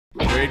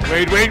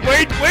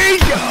wait!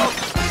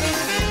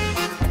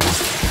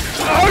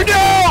 Oh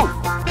no!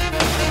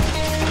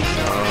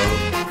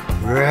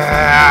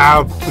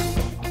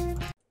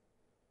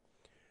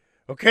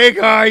 Okay,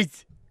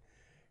 guys.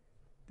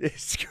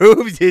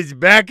 Scoobz is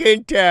back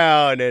in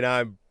town, and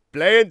I'm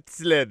playing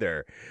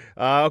Slither.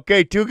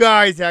 Okay, two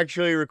guys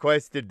actually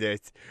requested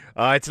this.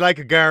 It's like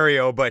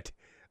Agario, but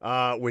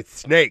with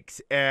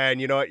snakes. And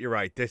you know what? You're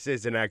right. This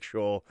is an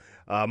actual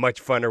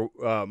much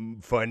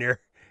funner.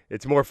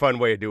 It's a more fun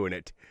way of doing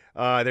it.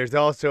 There's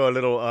also a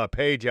little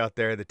page out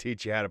there that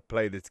teach you how to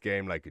play this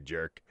game like a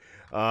jerk,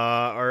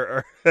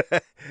 or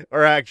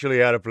or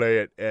actually how to play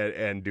it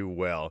and do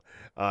well.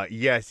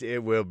 Yes,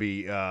 it will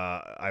be.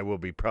 I will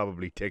be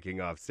probably ticking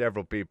off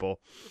several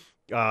people,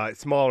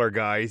 smaller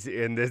guys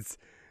in this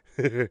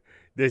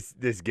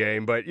this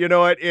game. But you know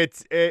what?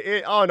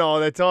 Oh no,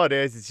 that's all it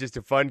is. It's just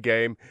a fun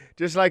game,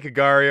 just like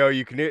Agario.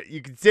 You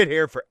can sit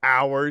here for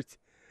hours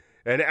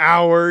and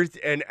hours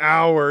and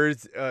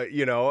hours,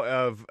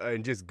 of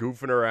and just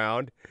goofing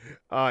around.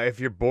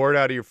 If you're bored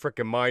out of your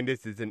freaking mind,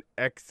 this is an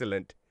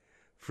excellent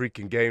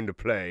freaking game to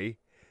play.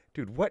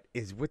 Dude, what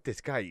is with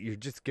this guy? You're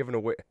just giving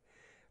away.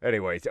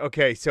 Anyways,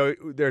 okay, so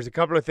there's a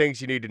couple of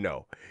things you need to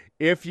know.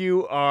 If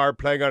you are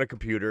playing on a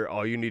computer,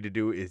 all you need to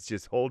do is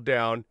just hold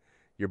down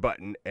your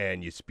button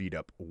and you speed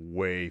up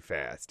way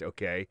fast,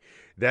 okay?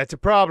 That's a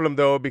problem,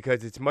 though,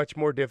 because it's much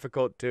more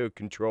difficult to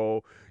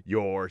control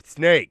your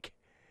snake.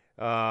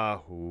 I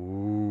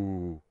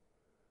don't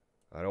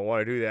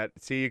want to do that.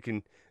 See, you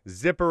can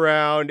zip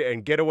around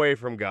and get away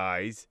from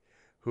guys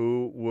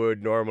who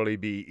would normally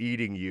be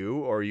eating you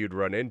or you'd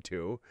run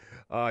into.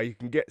 You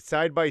can get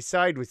side by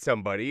side with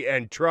somebody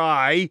and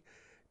try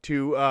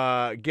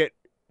to get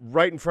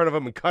right in front of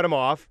them and cut them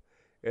off,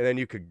 and then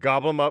you could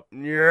gobble them up.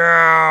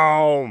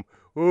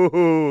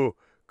 Ooh,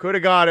 could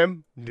have got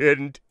him.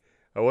 Didn't.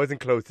 I wasn't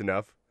close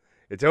enough.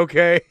 It's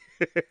okay.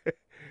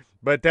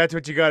 But that's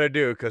what you got to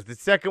do, because the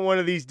second one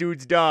of these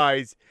dudes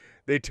dies,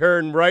 they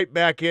turn right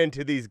back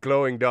into these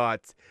glowing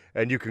dots,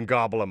 and you can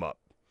gobble them up.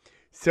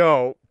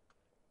 So,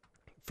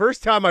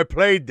 first time I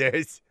played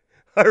this,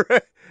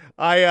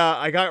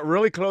 I got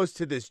really close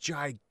to this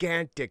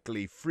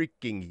gigantically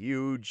freaking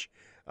huge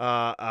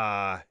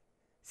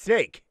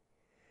snake.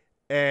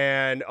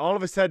 And all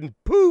of a sudden,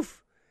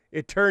 poof,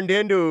 it turned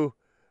into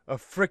a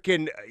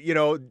freaking,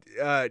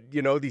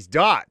 these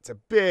dots, a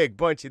big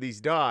bunch of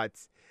these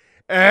dots.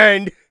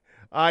 And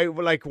I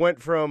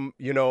went from,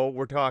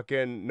 we're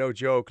talking, no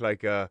joke,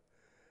 a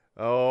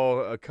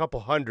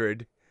couple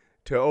hundred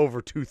to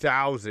over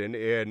 2,000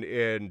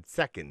 in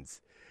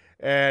seconds.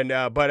 And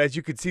but as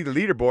you can see the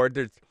leaderboard,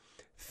 there's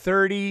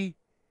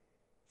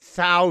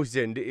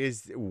 30,000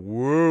 is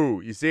whoa.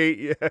 You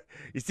see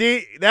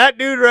that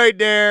dude right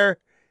there?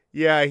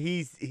 Yeah,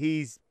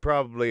 he's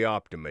probably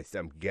Optimus,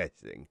 I'm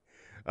guessing.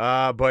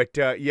 But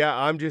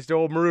I'm just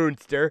old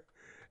Maroonster.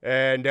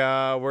 And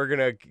we're going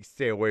to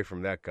stay away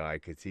from that guy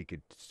because he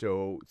could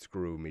so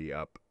screw me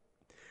up.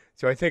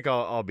 So I think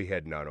I'll be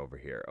heading on over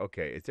here.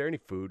 Okay, is there any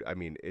food? I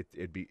mean,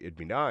 it'd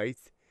be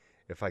nice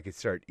if I could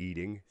start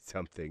eating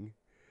something.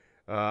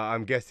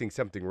 I'm guessing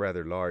something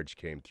rather large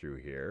came through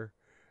here.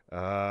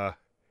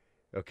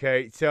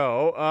 Okay,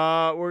 so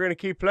we're going to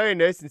keep playing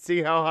this and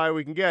see how high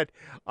we can get.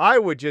 I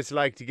would just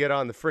like to get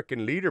on the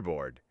frickin'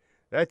 leaderboard.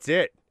 That's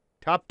it.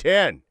 Top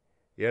 10,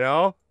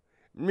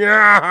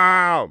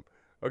 Meow!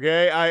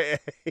 Okay,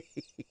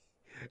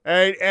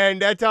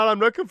 and that's all I'm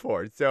looking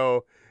for.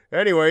 So,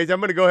 anyways, I'm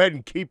gonna go ahead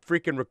and keep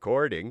freaking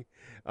recording.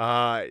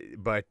 I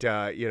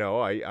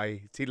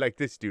see like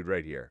this dude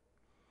right here.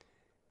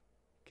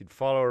 Can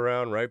follow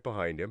around right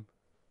behind him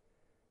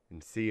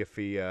and see if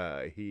he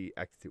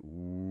acts.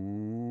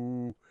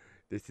 Ooh,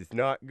 this is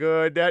not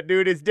good. That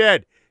dude is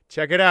dead.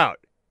 Check it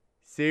out.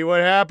 See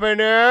what happened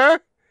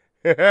there?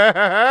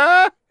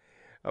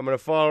 I'm going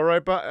to follow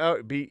right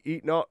by, be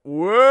eaten all.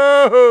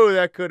 Whoa,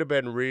 that could have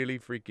been really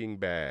freaking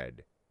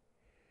bad.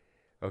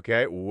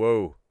 Okay,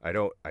 whoa. I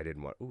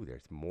didn't want, ooh,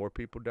 there's more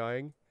people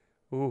dying.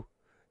 Ooh,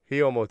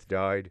 he almost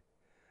died.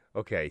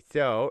 Okay,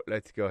 so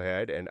let's go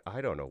ahead, and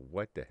I don't know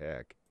what the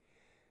heck.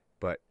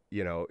 But,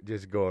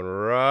 just going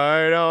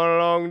right on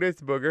along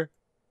this booger.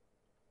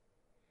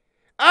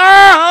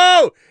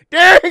 Oh,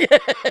 dang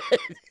it.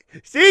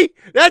 See,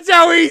 that's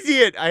how easy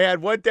it. I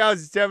had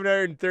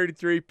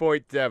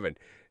 1,733.7.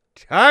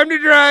 Time to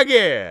drag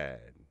in.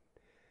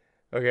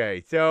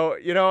 Okay, so,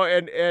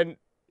 and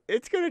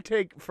it's going to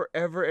take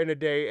forever and a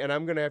day, and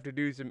I'm going to have to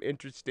do some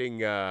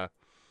interesting,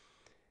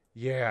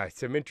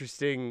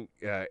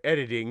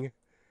 editing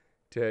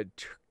to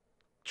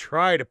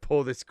try to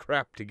pull this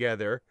crap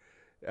together.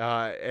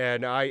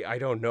 And I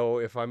don't know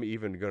if I'm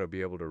even going to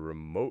be able to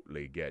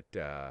remotely get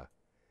into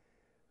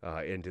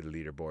the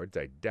leaderboards.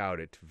 I doubt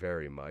it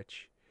very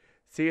much.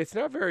 See, it's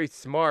not very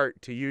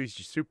smart to use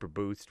your super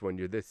boost when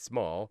you're this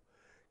small,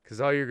 because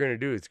all you're going to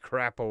do is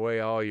crap away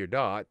all your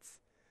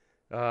dots.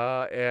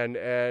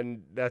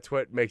 And that's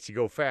what makes you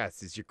go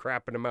fast, is you're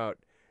crapping them out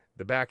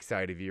the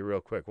backside of you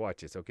real quick.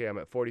 Watch this. Okay, I'm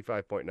at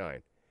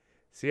 45.9.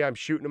 See, I'm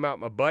shooting them out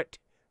my butt.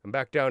 I'm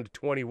back down to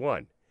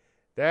 21.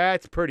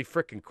 That's pretty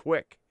freaking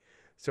quick.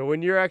 So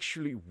when you're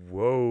actually...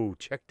 Whoa,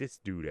 check this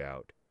dude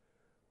out.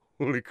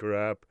 Holy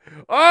crap.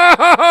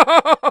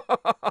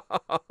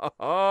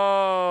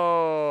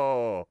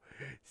 Oh!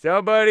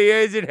 Somebody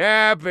isn't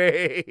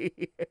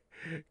happy.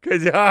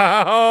 Because,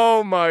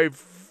 oh my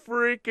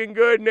freaking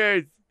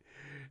goodness.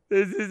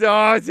 This is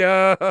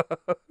awesome.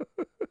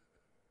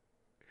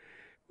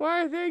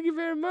 Why, thank you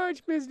very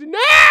much, Mr.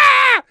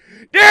 Nah!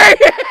 Dang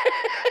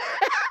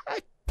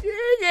it!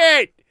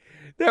 Dang it!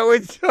 That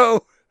was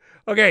so...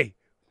 Okay,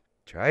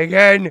 try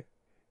again.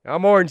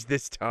 I'm orange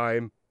this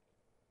time.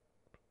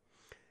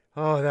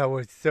 Oh, that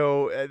was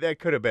so... that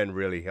could have been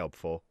really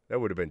helpful. That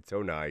would have been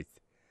so nice.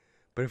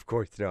 But of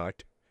course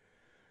not.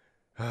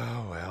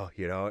 Oh, well,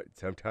 you know,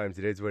 sometimes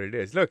it is what it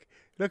is. Look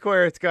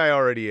where this guy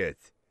already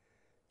is.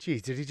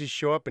 Jeez, did he just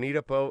show up and eat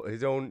up all of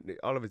his own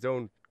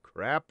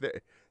crap?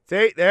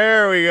 See,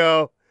 there we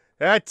go.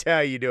 That's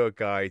how you do it,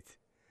 guys.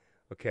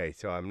 Okay,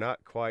 so I'm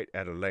not quite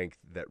at a length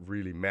that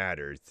really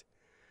matters.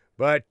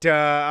 But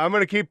I'm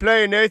going to keep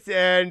playing this,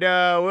 and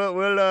yeah,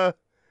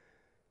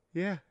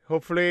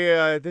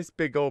 hopefully this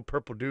big old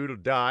purple dude will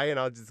die, and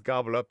I'll just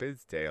gobble up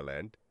his tail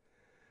end.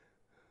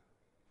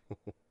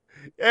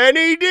 And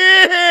he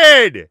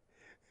did!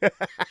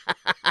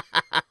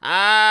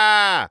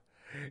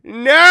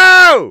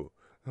 No!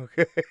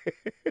 Okay.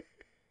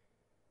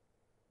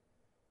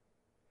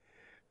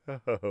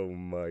 Oh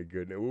my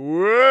goodness.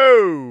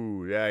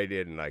 Whoa! I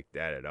didn't like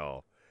that at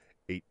all.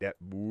 Ate that.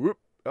 Whoop.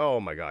 Oh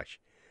my gosh.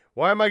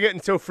 Why am I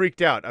getting so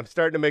freaked out? I'm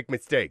starting to make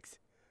mistakes.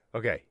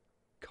 Okay.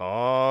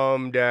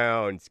 Calm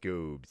down,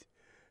 Scoobz.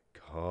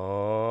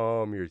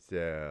 Calm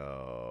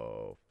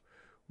yourself.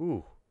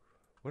 Ooh.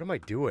 What am I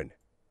doing?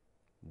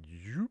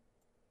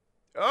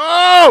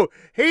 Oh!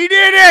 He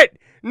did it!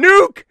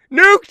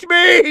 Nuked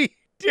me!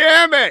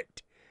 Damn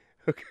it!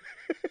 Okay.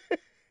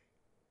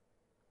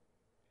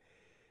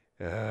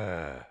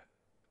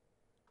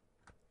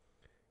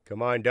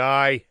 Come on,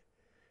 die.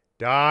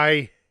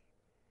 Die.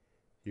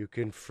 You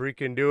can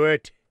freaking do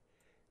it.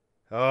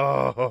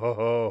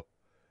 Oh.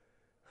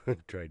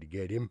 Tried to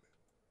get him.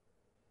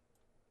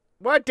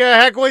 What the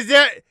heck was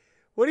that?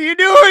 What are you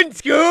doing,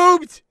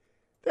 Scoobz?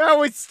 That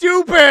was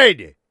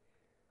stupid.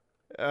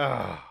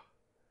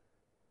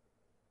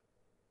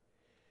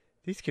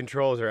 These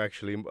controls are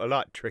actually a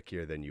lot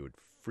trickier than you would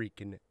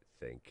freaking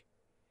think.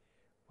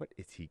 What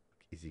is he?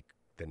 Is he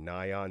the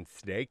Nyan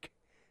snake?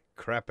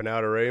 Crapping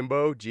out a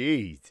rainbow?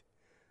 Jeez.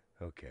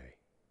 Okay.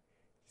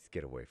 Let's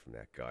get away from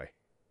that guy.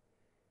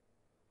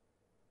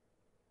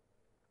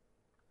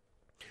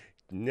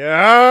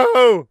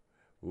 No!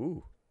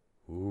 Ooh.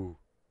 Ooh.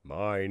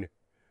 Mine.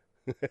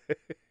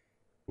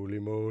 Holy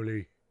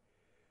moly.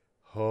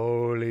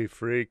 Holy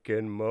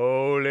freaking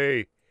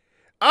moly.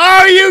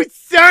 Oh, you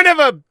son of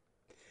a...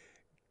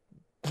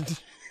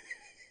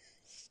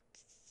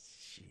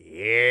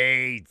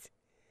 Jeez.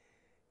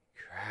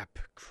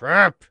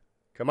 Crap.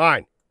 Come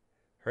on.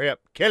 Hurry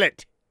up. Kill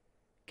it.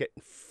 Get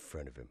in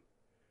front of him.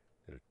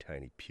 Little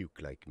tiny puke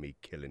like me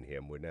killing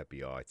him. Wouldn't that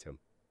be awesome?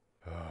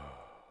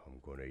 Oh, I'm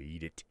going to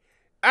eat it.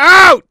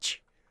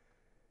 Ouch!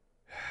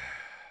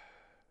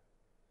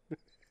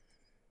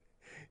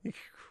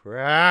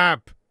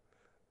 Crap.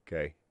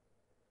 Okay.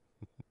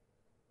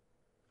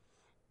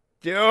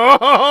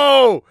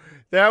 Oh!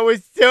 That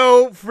was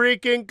so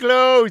freaking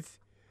close.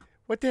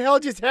 What the hell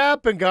just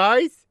happened,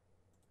 guys?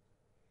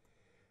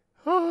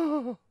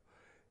 Oh.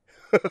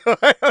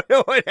 I don't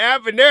know what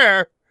happened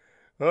there.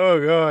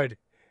 Oh, God.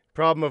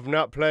 Problem of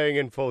not playing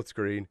in full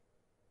screen.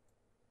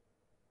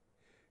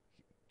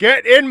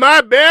 Get in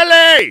my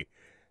belly!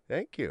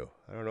 Thank you.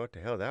 I don't know what the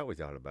hell that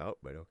was all about,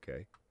 but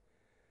okay.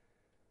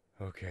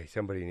 Okay,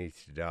 somebody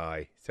needs to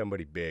die.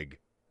 Somebody big.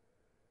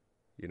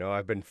 You know,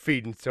 I've been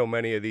feeding so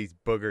many of these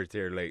boogers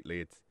here lately.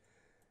 It's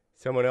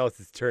someone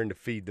else's turn to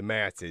feed the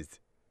masses.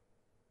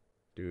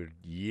 Dude,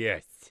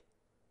 yes.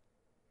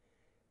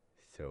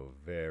 So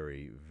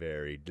very,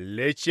 very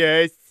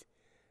delicious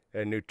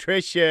and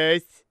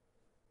nutritious.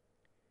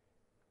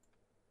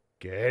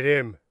 Get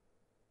him.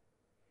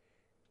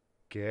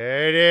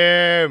 Get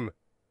him.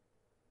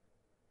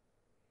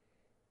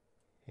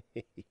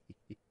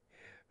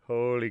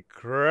 Holy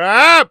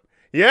crap.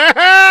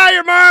 Yeah,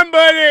 you're mine,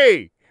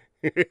 buddy.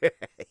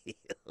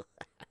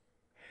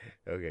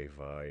 Okay,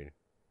 fine.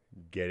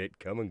 Get it.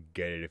 Come and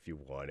get it if you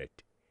want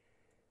it.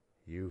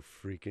 You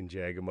freaking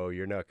Jagamo,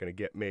 you're not going to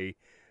get me.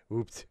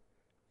 Oops.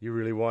 You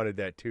really wanted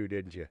that too,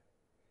 didn't you?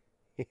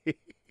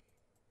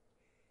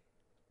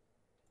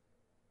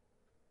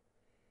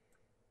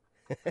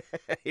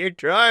 You're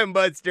trying,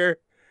 Buster.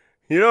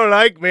 You don't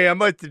like me. I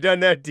must have done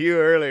that to you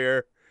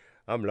earlier.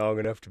 I'm long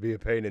enough to be a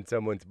pain in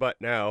someone's butt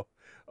now.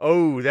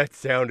 Oh, that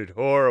sounded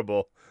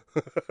horrible.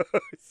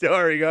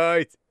 Sorry,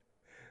 guys.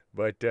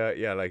 But,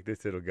 yeah, like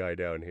this little guy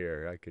down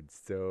here. I could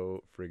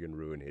so friggin'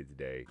 ruin his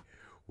day.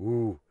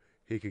 Ooh,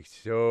 he could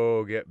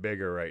so get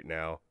bigger right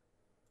now.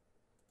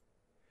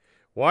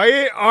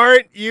 Why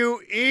aren't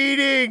you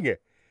eating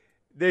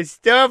the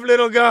stuff,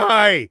 little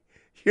guy?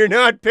 You're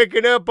not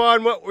picking up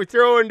on what we're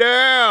throwing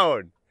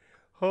down.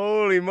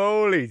 Holy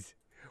molies.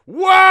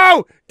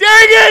 Whoa! Dang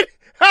it!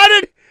 How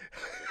did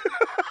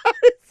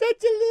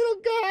such a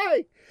little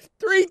guy?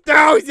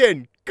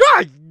 3,000!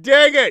 God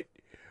dang it!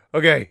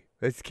 Okay,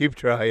 let's keep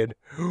trying.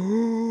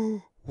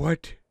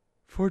 What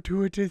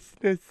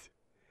fortuitousness.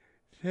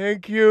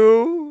 Thank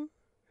you.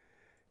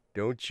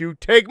 Don't you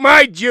take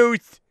my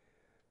juice!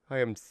 I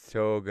am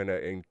so gonna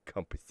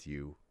encompass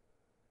you.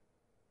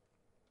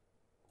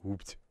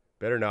 Oops.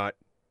 Better not.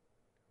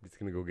 I'm just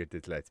gonna go get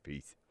this last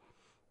piece.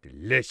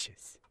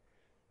 Delicious.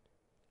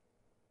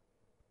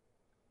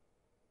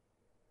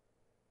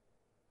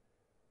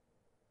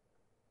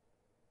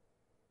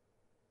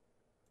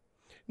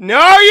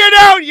 No, you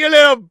don't, you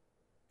little...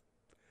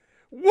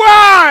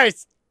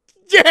 What?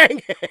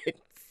 Dang it.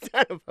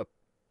 Son of a...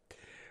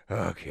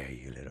 Okay,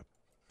 you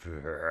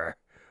little...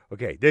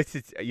 Okay, this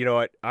is... You know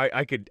what?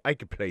 I could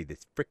play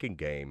this freaking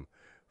game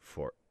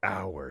for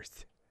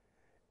hours.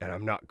 And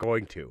I'm not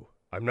going to.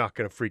 I'm not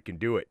going to freaking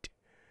do it.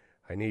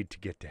 I need to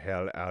get the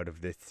hell out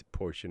of this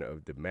portion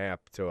of the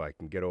map so I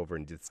can get over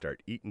and just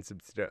start eating some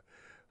stuff.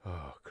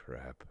 Oh,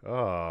 crap.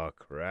 Oh,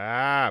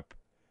 crap.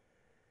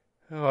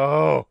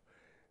 Oh,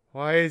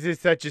 why is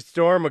this such a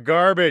storm of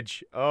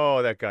garbage?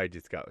 Oh, that guy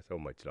just got so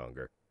much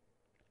longer.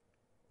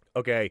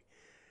 Okay.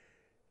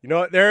 You know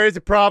what? There is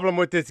a problem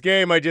with this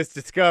game I just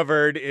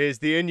discovered is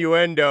the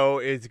innuendo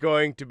is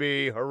going to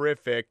be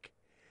horrific.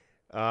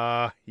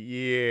 Yeah,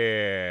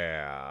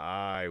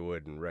 I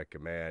wouldn't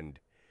recommend.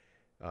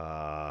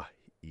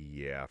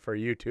 Yeah, for a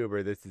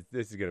YouTuber, this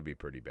is going to be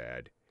pretty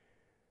bad.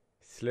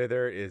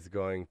 Slither is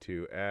going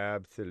to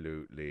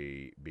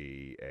absolutely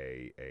be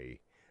a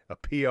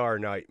PR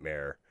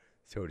nightmare,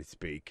 so to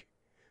speak.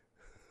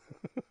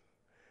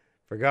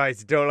 For guys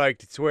that don't like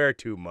to swear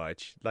too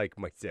much, like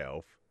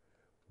myself.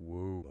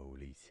 Whoa,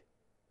 molies.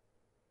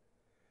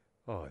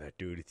 Oh, that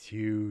dude is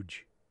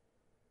huge.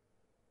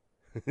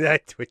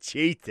 That's what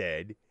she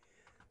said.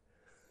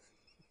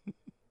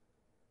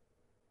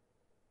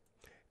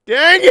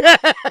 Dang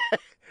it!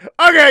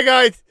 Okay,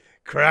 guys.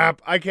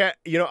 Crap. I can't,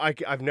 you know,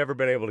 I've never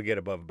been able to get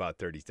above about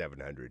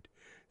 3,700.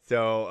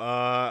 So,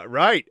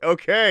 right.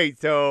 Okay.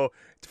 So,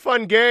 it's a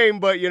fun game,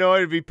 but, you know,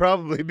 it'd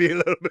probably be a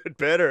little bit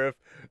better if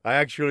I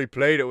actually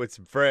played it with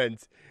some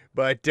friends.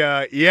 But,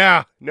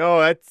 yeah. No,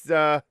 that's,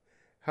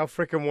 how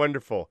freaking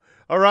wonderful.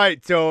 All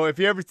right. So, if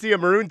you ever see a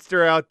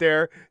Maroonster out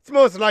there, it's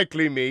most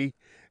likely me.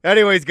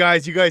 Anyways,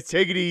 guys, you guys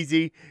take it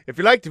easy. If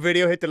you liked the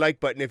video, hit the like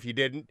button. If you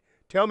didn't,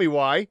 tell me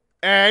why.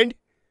 And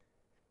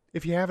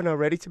if you haven't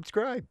already,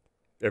 subscribe.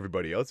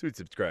 Everybody else who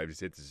subscribes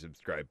hit the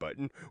subscribe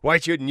button. Why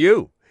shouldn't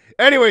you?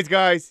 Anyways,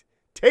 guys,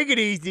 take it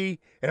easy,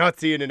 and I'll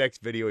see you in the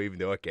next video, even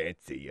though I can't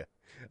see you.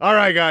 All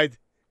right, guys.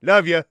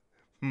 Love you.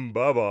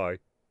 Bye-bye.